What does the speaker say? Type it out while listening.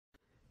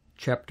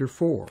Chapter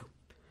 4.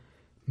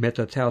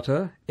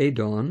 Metatauta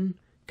edon,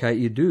 kai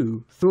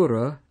idu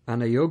thura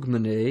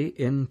anaiogmene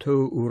en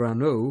to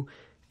urano,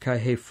 kai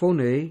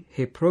hephone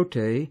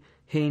heprote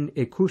hen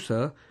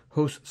ekusa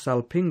hos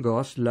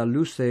salpingos la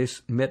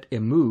luces met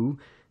emu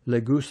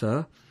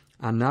legusa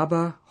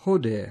anaba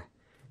hode,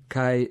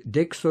 kai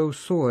dexo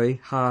soi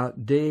ha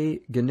de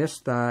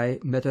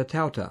genestai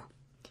metatauta,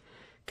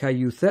 kai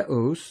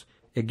eutheos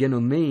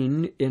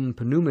egenomen in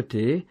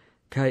pneumate,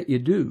 kai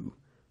idu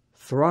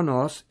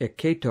thronos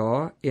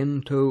eketor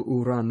en to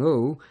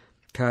urano,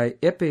 kai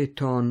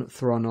epeton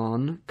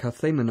thronon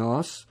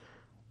kathemenos,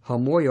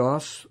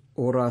 homoios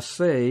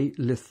orase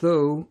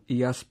litho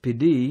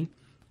iaspidi,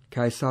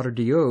 kai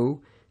sardio,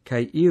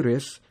 kai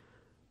iris,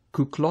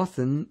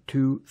 kuklothen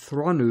tu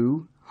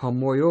thronu,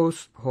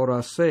 homoios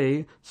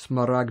horase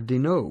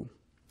smaragdino,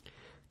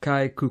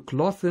 kai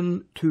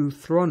kuklothen tu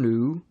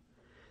thronu,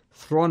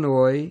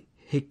 thronoi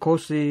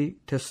hekosi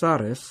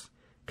tesaris,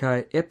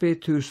 kai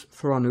epetus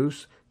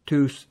thronus,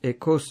 tus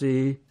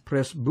ecosi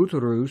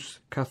presbyterus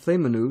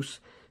cathemenus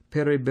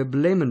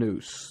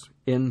peribeblemenus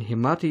in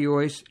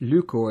hematiois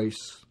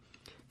leucois,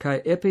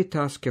 kai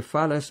epitas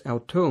cephales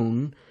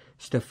auton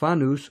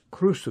Stephanus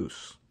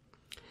crusus,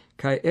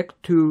 kai ec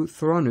tu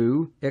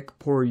thronu ec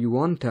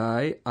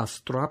poriuontai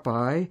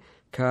astrapai,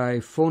 kai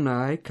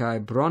phonai, kai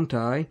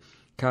brontai,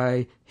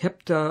 kai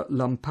hepta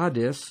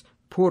lampadis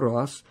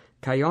puros,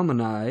 kai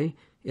omenai,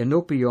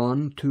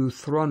 enopion tu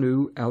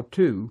thronu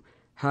autu,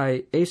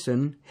 hai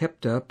esen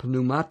hepta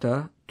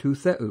pneumata tu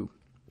theu.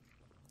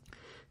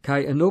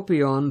 Kai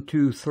enopion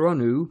tu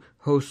thronu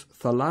hos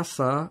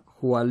thalassa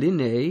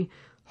hualine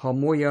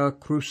homoia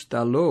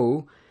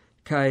crustalo,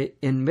 kai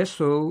en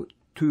meso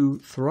tu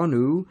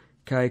thronu,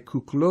 kai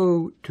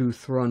kuklo tu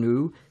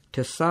thronu,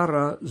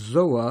 tessara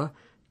zoa,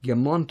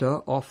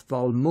 gemonta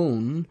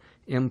ophthalmon,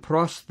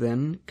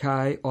 emprosthen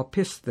kai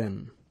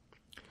opisthen.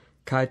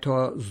 Kai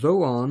to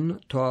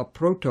zoon to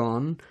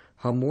proton,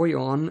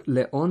 homoion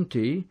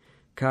leonti,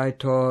 kai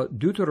to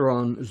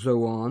deuteron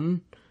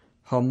zoon,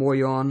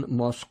 homoion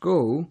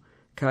Moscow,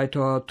 kai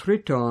to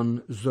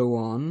triton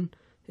zoon,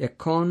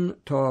 ekon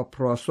to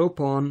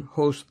prosopon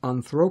hos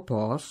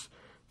anthropos,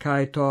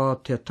 kai to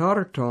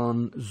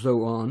tetarton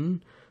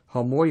zoon,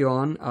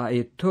 homoion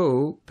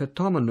aeto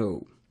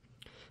petomeno,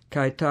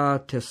 kai ta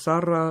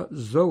tessara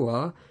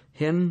zoa,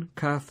 hen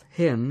kath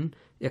hen,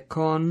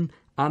 ekon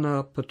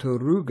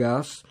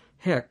anapaterugas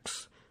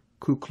hex,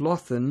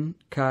 kuklothen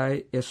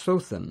kai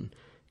esothen,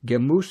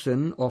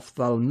 gemusen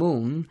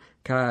ophthalmon,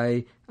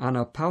 kai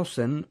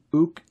anapausen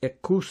uk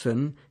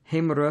ekusen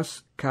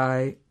hemeros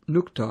kai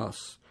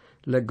nuktos,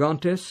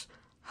 legontis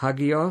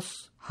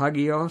hagios,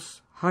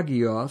 hagios,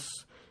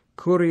 hagios,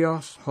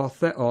 kurios ho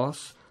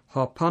theos,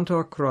 ho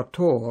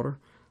pantokrator,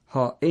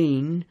 ho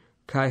ein,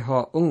 kai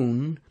ho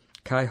on,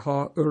 kai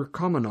ho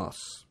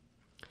urkomenos.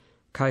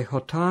 Kai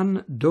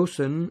hotan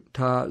dosen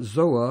ta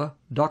zoa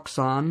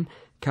doxan,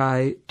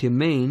 kai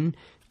timen,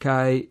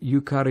 kai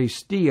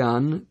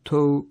eucharistian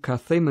to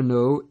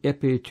kathemeno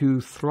epi tu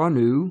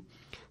thronu,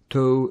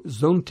 to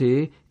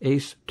zonte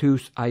es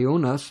tus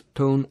ionas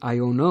ton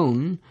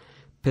ionon,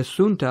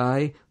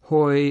 pesuntai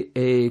hoi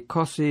e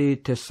cosi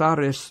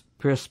tesaris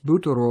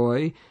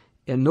presbyteroi,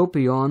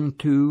 enopion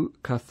tu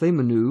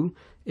kathemenu,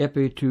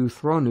 epi tu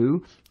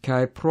thronu,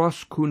 kai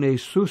pros kune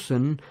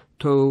susen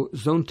to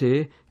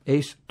zonte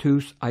es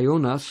tus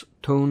ionas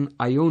ton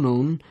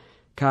ionon,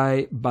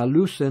 kai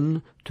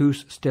balusen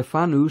tus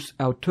Stephanus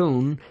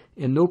auton,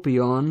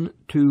 enopion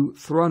tu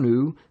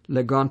thronu,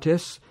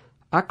 legontis,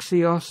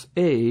 axios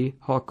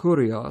ho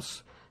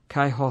kurios,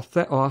 kai ho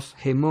theos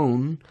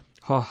hemon,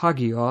 ho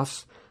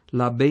hagios,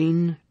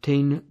 labein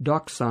ten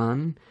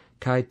doxan,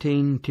 kai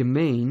ten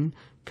timen,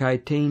 kai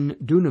ten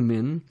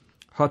dunamin,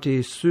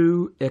 hoti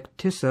su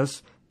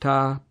ectisas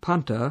ta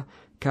panta,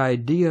 kai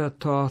dia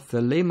to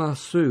thelema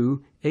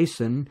su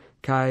esen,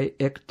 kai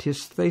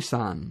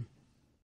ectisthesan.